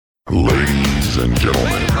Ladies and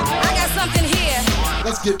gentlemen, I got something here.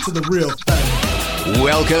 Let's get to the real thing.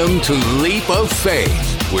 Welcome to Leap of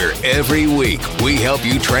Faith, where every week we help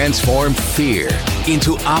you transform fear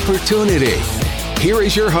into opportunity. Here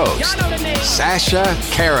is your host, Sasha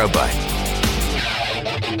Karabut.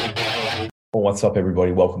 Well, what's up,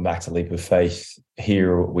 everybody? Welcome back to Leap of Faith.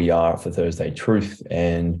 Here we are for Thursday Truth,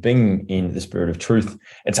 and being in the spirit of truth,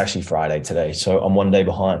 it's actually Friday today, so I'm one day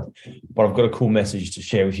behind. But I've got a cool message to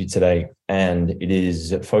share with you today, and it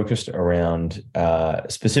is focused around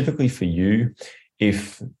specifically for you.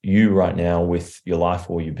 If you right now with your life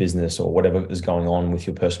or your business or whatever is going on with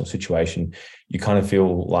your personal situation, you kind of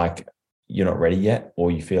feel like you're not ready yet,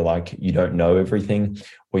 or you feel like you don't know everything,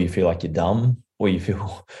 or you feel like you're dumb, or you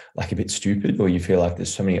feel like a bit stupid, or you feel like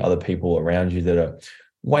there's so many other people around you that are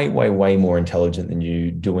way, way, way more intelligent than you,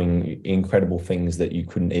 doing incredible things that you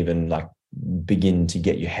couldn't even like begin to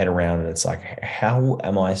get your head around. And it's like, how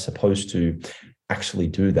am I supposed to actually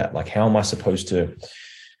do that? Like, how am I supposed to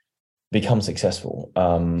become successful?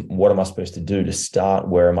 What am I supposed to do to start?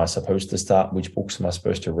 Where am I supposed to start? Which books am I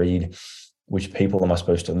supposed to read? Which people am I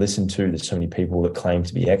supposed to listen to? There's so many people that claim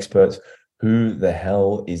to be experts. Who the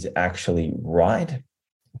hell is actually right?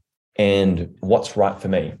 And what's right for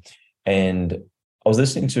me? And I was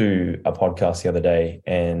listening to a podcast the other day,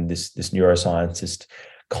 and this neuroscientist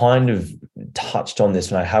kind of touched on this,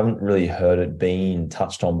 and I haven't really heard it being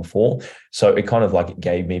touched on before. So it kind of like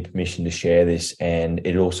gave me permission to share this, and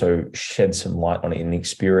it also shed some light on an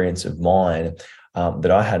experience of mine that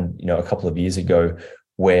I had, a couple of years ago,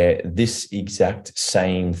 where this exact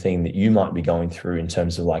same thing that you might be going through in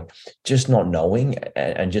terms of like just not knowing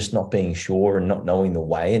and just not being sure and not knowing the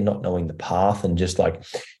way and not knowing the path and just like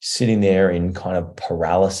sitting there in kind of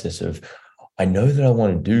paralysis of, I know that I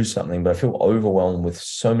want to do something, but I feel overwhelmed with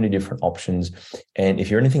so many different options. And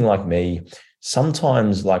if you're anything like me,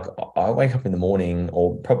 sometimes like I wake up in the morning,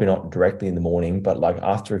 or probably not directly in the morning, but like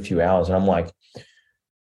after a few hours, and I'm like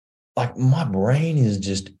my brain is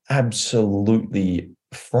just absolutely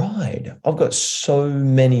fried. I've got so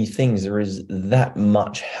many things. There is that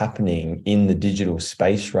much happening in the digital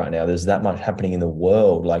space right now. There's that much happening in the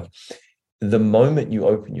world. Like the moment you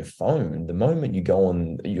open your phone, the moment you go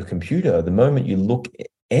on your computer, the moment you look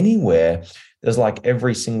anywhere, there's like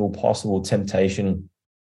every single possible temptation,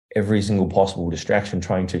 every single possible distraction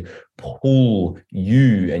trying to pull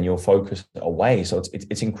you and your focus away. So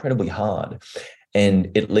it's incredibly hard.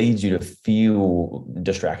 And it leads you to feel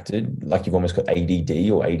distracted, like you've almost got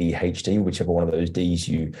ADD or ADHD, whichever one of those Ds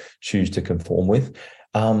you choose to conform with.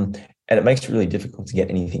 And it makes it really difficult to get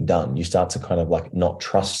anything done. You start to kind of like not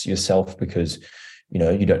trust yourself because,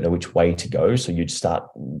 you don't know which way to go. So you'd start,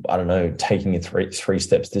 taking it three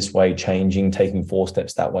steps this way, changing, taking 4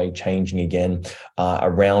 steps that way, changing again,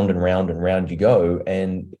 around and round and round you go.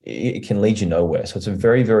 And it can lead you nowhere. So it's a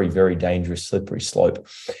very, very, very dangerous, slippery slope.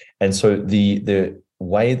 And so the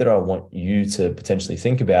way that I want you to potentially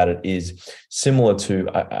think about it is similar to,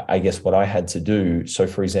 I guess, what I had to do. So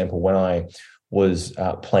for example, when I was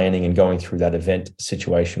planning and going through that event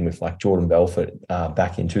situation with like Jordan Belfort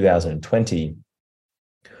back in 2020,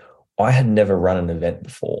 I had never run an event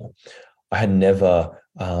before. I had never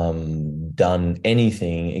done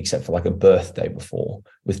anything except for like a birthday before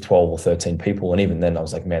with 12 or 13 people. And even then I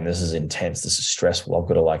was like, man, this is intense. This is stressful. I've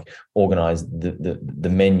got to like organize the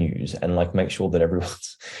menus and like make sure that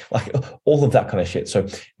everyone's like all of that kind of shit. So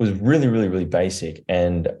it was really, really, really basic.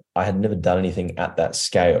 And I had never done anything at that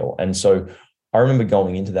scale. And so I remember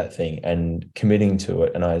going into that thing and committing to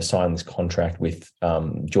it. And I signed this contract with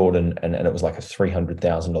Jordan, and it was like a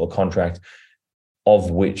 $300,000 contract,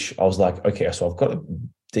 of which I was like, okay, so I've got a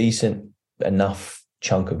decent enough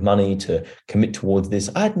chunk of money to commit towards this.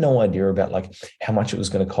 I had no idea about like how much it was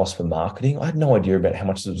going to cost for marketing. I had no idea about how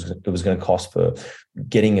much it was going to cost for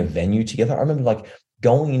getting a venue together. I remember like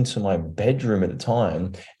going into my bedroom at the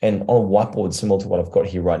time and on a whiteboard similar to what I've got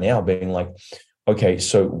here right now, being like, okay,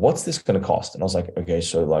 so what's this going to cost? And I was like, okay,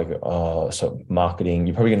 so like, so marketing,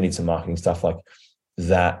 you're probably going to need some marketing stuff like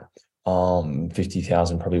that.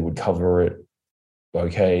 50,000 probably would cover it.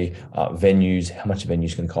 Okay, venues, how much a venue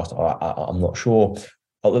is going to cost? I'm not sure.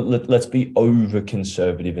 Let's be over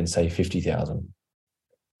conservative and say 50,000.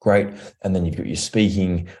 Great. And then you've got your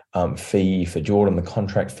speaking fee for Jordan, the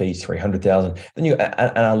contract fee, 300,000. Then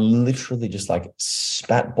and I literally just like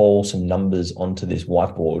spat ball some numbers onto this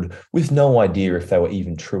whiteboard with no idea if they were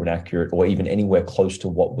even true and accurate or even anywhere close to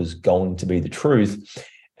what was going to be the truth.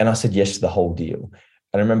 And I said yes to the whole deal.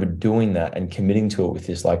 And I remember doing that and committing to it with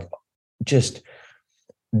this like just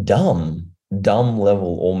dumb dumb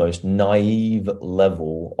level, almost naive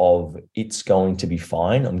level of it's going to be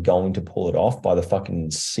fine. I'm going to pull it off by the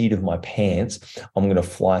fucking seat of my pants. I'm going to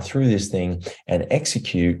fly through this thing and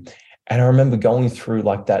execute. And I remember going through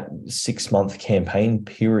like that 6-month campaign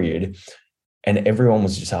period, and everyone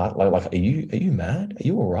was just like, are you mad? Are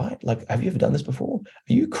you all right? Like, have you ever done this before?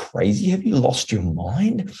 Are you crazy? Have you lost your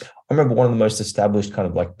mind? I remember one of the most established kind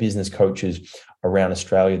of like business coaches around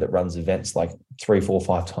Australia that runs events like 3, 4,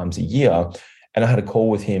 5 times a year. And I had a call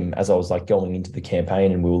with him as I was like going into the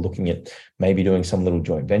campaign, and we were looking at maybe doing some little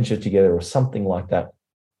joint venture together or something like that.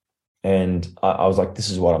 And I was like,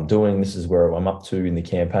 this is what I'm doing. This is where I'm up to in the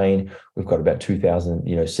campaign. We've got about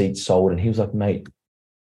 2,000, seats sold. And he was like, mate,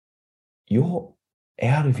 you're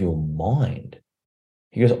out of your mind.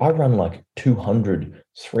 He goes, I run like 200,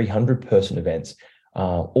 300 person events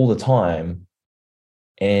all the time.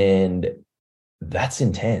 And that's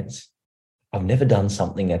intense. I've never done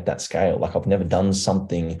something at that scale. Like I've never done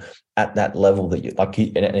something at that level that you like.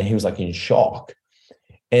 And he was like in shock.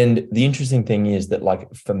 And the interesting thing is that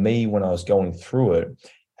like for me, when I was going through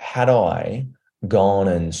it, had I gone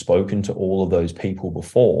and spoken to all of those people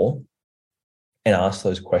before and asked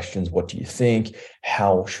those questions, what do you think?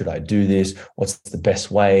 How should I do this? What's the best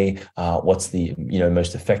way? What's the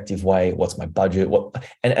most effective way? What's my budget?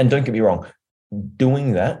 And don't get me wrong,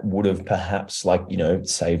 doing that would have perhaps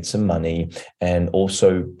saved some money and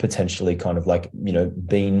also potentially kind of like,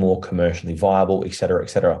 being more commercially viable, et cetera, et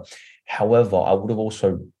cetera. However, I would have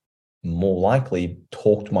also more likely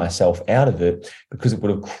talked myself out of it because it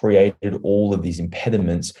would have created all of these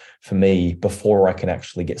impediments for me before I can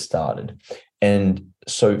actually get started. And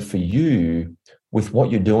so for you, with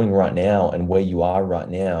what you're doing right now and where you are right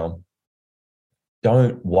now,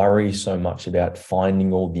 don't worry so much about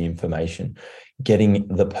finding all the information, getting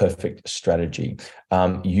the perfect strategy.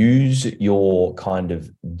 Use your kind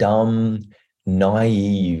of dumb,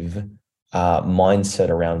 naive mindset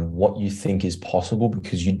around what you think is possible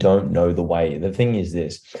because you don't know the way. The thing is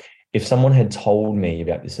this, if someone had told me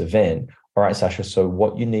about this event, all right, Sasha, so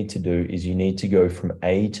what you need to do is you need to go from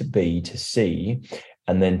A to B to C,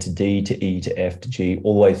 and then to D to E to F to G,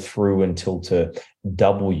 all the way through until to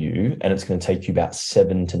W, and it's going to take you about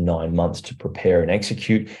 7 to 9 months to prepare and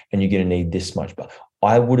execute, and you're going to need this much. But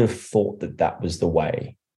I would have thought that that was the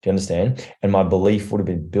way. Do you understand? And my belief would have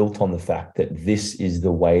been built on the fact that this is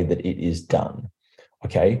the way that it is done.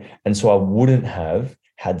 Okay. And so I wouldn't have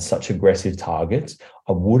had such aggressive targets.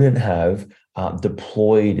 I wouldn't have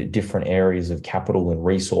deployed different areas of capital and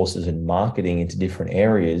resources and marketing into different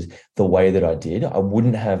areas the way that I did. I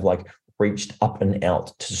wouldn't have reached up and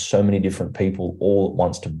out to so many different people all at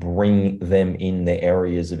once to bring them in their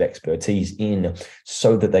areas of expertise in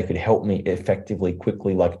so that they could help me effectively,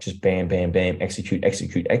 quickly, just bam, bam, bam, execute.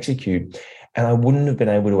 And I wouldn't have been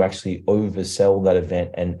able to actually oversell that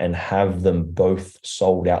event and have them both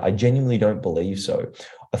sold out. I genuinely don't believe so.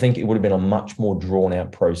 I think it would have been a much more drawn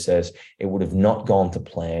out process. It would have not gone to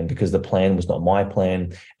plan because the plan was not my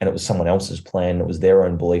plan and it was someone else's plan. It was their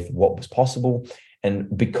own belief of what was possible.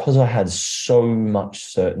 And because I had so much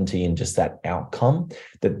certainty in just that outcome,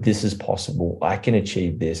 that this is possible, I can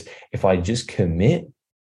achieve this. If I just commit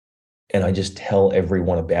and I just tell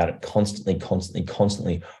everyone about it constantly,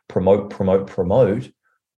 promote,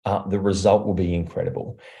 the result will be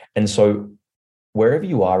incredible. And so wherever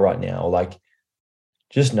you are right now,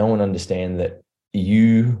 just know and understand that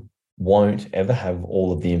you won't ever have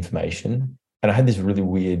all of the information. And I had this really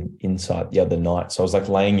weird insight the other night. So I was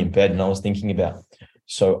laying in bed and I was thinking about,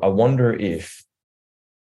 so I wonder if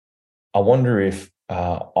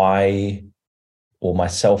I or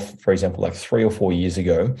myself, for example, 3 or 4 years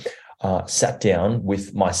ago, sat down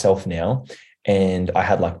with myself now and I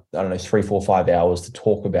had 3, 4, 5 hours to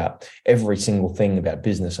talk about every single thing about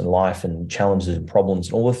business and life and challenges and problems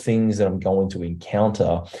and all the things that I'm going to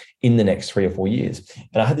encounter in the next 3 or 4 years.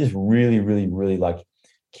 And I had this really, really, really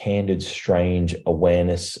candid, strange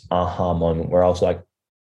awareness aha moment where I was like,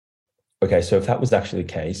 okay, so if that was actually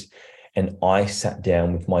the case, and I sat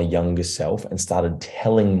down with my younger self and started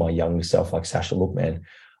telling my younger self, Sasha, look, man,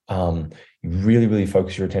 you really, really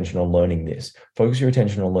focus your attention on learning this. Focus your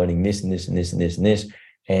attention on learning this and this and this and this and this.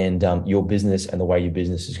 And your business and the way your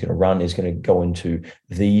business is going to run is going to go into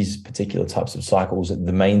these particular types of cycles.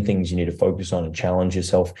 The main things you need to focus on and challenge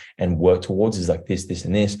yourself and work towards is this, this,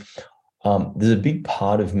 and this. There's a big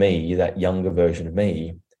part of me, that younger version of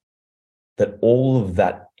me, that all of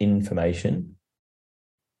that information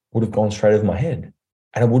would have gone straight over my head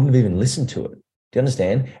and I wouldn't have even listened to it. Do you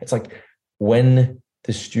understand? It's when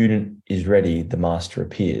the student is ready, the master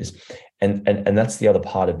appears. And that's the other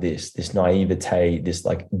part of this naivete, this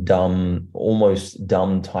like almost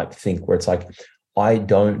dumb type think where it's like, I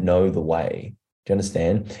don't know the way. Do you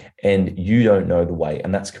understand? And you don't know the way,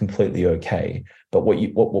 and that's completely okay. But what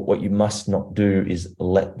you must not do is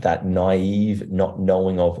let that naive not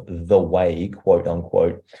knowing of the way, quote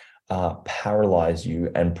unquote, paralyze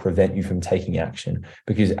you and prevent you from taking action,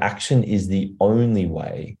 because action is the only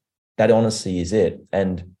way. That honestly is it.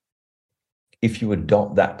 And if you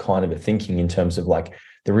adopt that kind of a thinking in terms of like,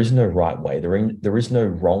 there is no right way, there is no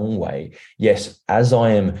wrong way. Yes, as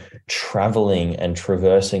I am traveling and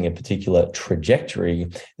traversing a particular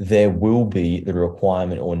trajectory, there will be the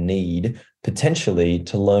requirement or need potentially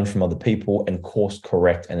to learn from other people and course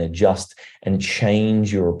correct and adjust and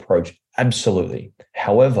change your approach. Absolutely.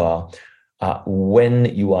 However, when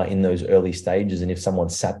you are in those early stages, and if someone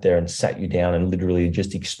sat there and sat you down and literally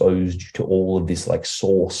just exposed you to all of this like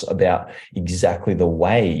source about exactly the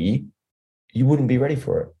way, you wouldn't be ready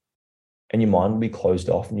for it. And your mind would be closed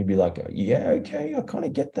off and you'd be like, yeah, okay, I kind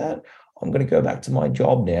of get that. I'm going to go back to my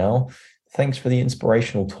job now. Thanks for the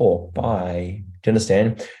inspirational talk. Bye. Do you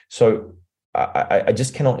understand? So I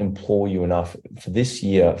just cannot implore you enough for this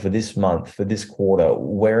year, for this month, for this quarter,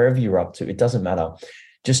 wherever you're up to, it doesn't matter.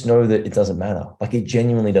 Just know that it doesn't matter. Like, it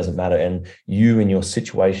genuinely doesn't matter. And you and your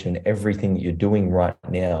situation and everything that you're doing right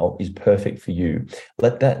now is perfect for you.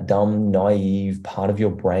 Let that dumb, naive part of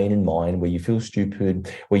your brain and mind where you feel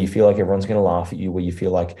stupid, where you feel like everyone's going to laugh at you, where you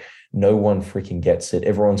feel like no one freaking gets it,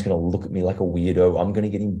 everyone's going to look at me like a weirdo, I'm going to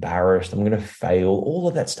get embarrassed, I'm going to fail, all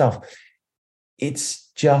of that stuff.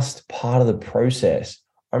 It's just part of the process.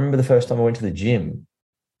 I remember the first time I went to the gym,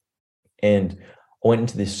 and I went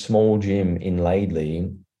into this small gym in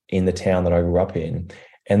Laidley in the town that I grew up in,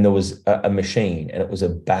 and there was a machine, and it was a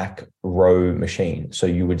back row machine. So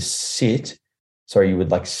you would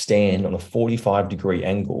like stand on a 45-degree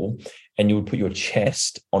angle, and you would put your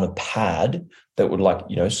chest on a pad that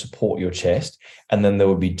would support your chest. And then there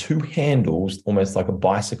would be two handles, almost like a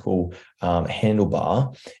bicycle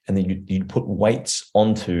handlebar. And then you'd put weights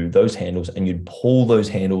onto those handles, and you'd pull those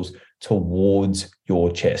handles towards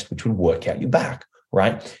your chest, which would work out your back.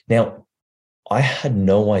 Right? Now, I had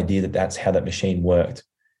no idea that that's how that machine worked.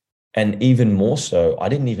 And even more so, I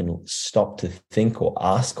didn't even stop to think or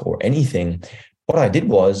ask or anything. What I did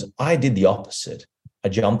was I did the opposite. I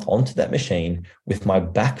jumped onto that machine with my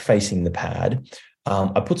back facing the pad.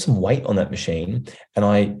 I put some weight on that machine, and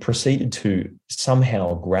I proceeded to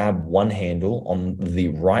somehow grab one handle on the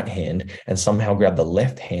right hand and somehow grab the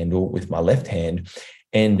left handle with my left hand.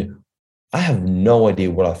 And I have no idea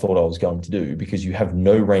what I thought I was going to do, because you have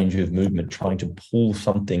no range of movement trying to pull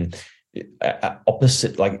something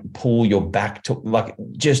opposite, like pull your back to, like,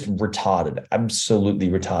 just retarded, absolutely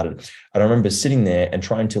retarded. And I remember sitting there and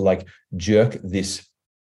trying to like jerk this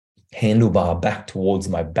handlebar back towards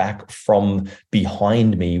my back from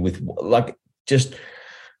behind me with like, just,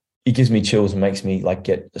 it gives me chills and makes me like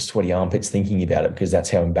get sweaty armpits thinking about it, because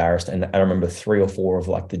that's how embarrassed. And I remember 3 or 4 of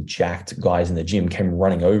like the jacked guys in the gym came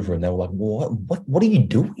running over, and they were like, what are you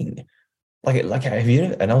doing? Like, have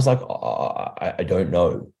you? And I was like, I don't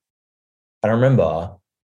know. And I remember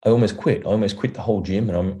I almost quit. I almost quit the whole gym,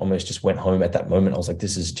 and I almost just went home at that moment. I was like,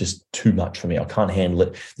 this is just too much for me. I can't handle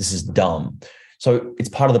it. This is dumb. So it's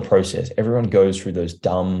part of the process. Everyone goes through those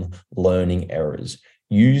dumb learning errors.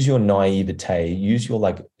 Use your naivete, use your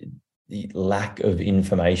like lack of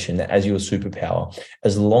information as your superpower.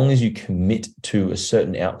 As long as you commit to a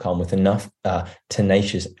certain outcome with enough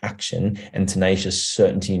tenacious action and tenacious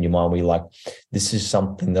certainty in your mind, where you're like, this is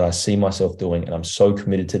something that I see myself doing, and I'm so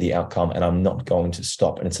committed to the outcome, and I'm not going to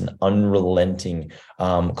stop. And it's an unrelenting,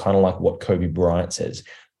 kind of like what Kobe Bryant says,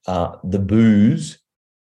 the boos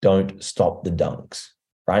don't stop the dunks,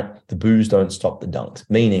 right? The boos don't stop the dunks,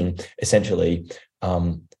 meaning essentially,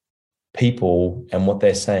 people and what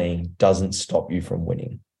they're saying doesn't stop you from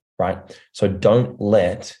winning, right? So don't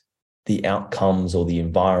let the outcomes or the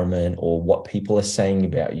environment or what people are saying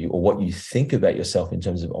about you or what you think about yourself in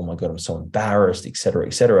terms of, oh my God, I'm so embarrassed, et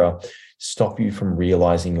cetera, stop you from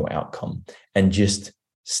realizing your outcome. And just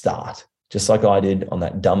start. Just like I did on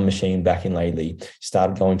that dumb machine back in Laidley,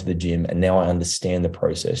 started going to the gym, and now I understand the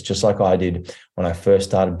process. Just like I did when I first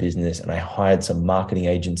started business, and I hired some marketing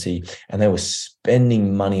agency, and they were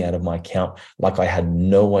spending money out of my account like I had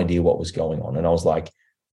no idea what was going on. And I was like,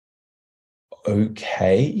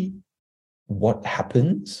 okay, what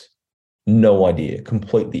happens? No idea,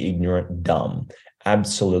 completely ignorant, dumb,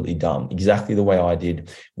 absolutely dumb, exactly the way I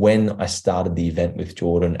did when I started the event with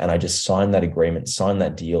Jordan, and I just signed that agreement, signed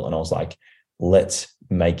that deal, and I was like, let's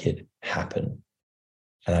make it happen.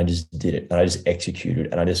 and I just did it, and I just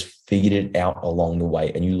executed, and I just figured it out along the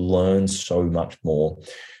way. And you learn so much more.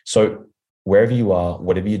 So wherever you are,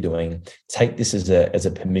 whatever you're doing, take this as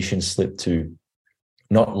a permission slip to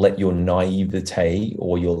not let your naivete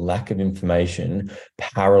or your lack of information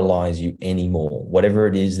paralyze you anymore. Whatever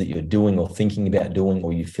it is that you're doing or thinking about doing,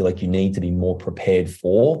 or you feel like you need to be more prepared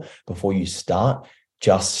for before you start,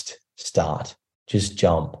 just start. Just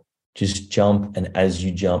jump. And as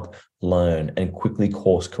you jump, learn and quickly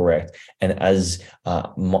course correct. And as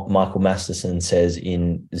Michael Masterson says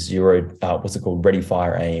in Ready,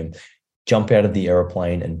 Fire, Aim, jump out of the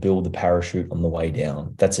airplane and build the parachute on the way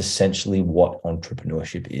down. That's essentially what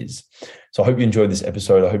entrepreneurship is. So I hope you enjoyed this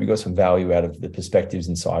episode. I hope you got some value out of the perspectives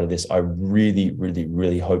inside of this. I really, really,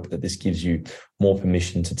 really hope that this gives you more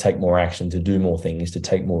permission to take more action, to do more things, to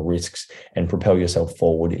take more risks, and propel yourself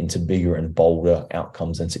forward into bigger and bolder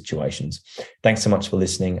outcomes and situations. Thanks so much for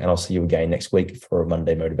listening, and I'll see you again next week for a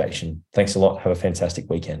Monday Motivation. Thanks a lot. Have a fantastic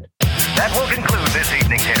weekend. That will conclude this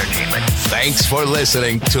evening's entertainment. Thanks for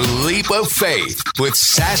listening to Leap of Faith with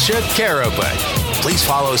Sasha Karabut. Please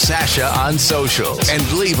follow Sasha on socials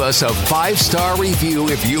and leave us a 5-star review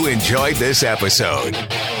if you enjoyed this episode.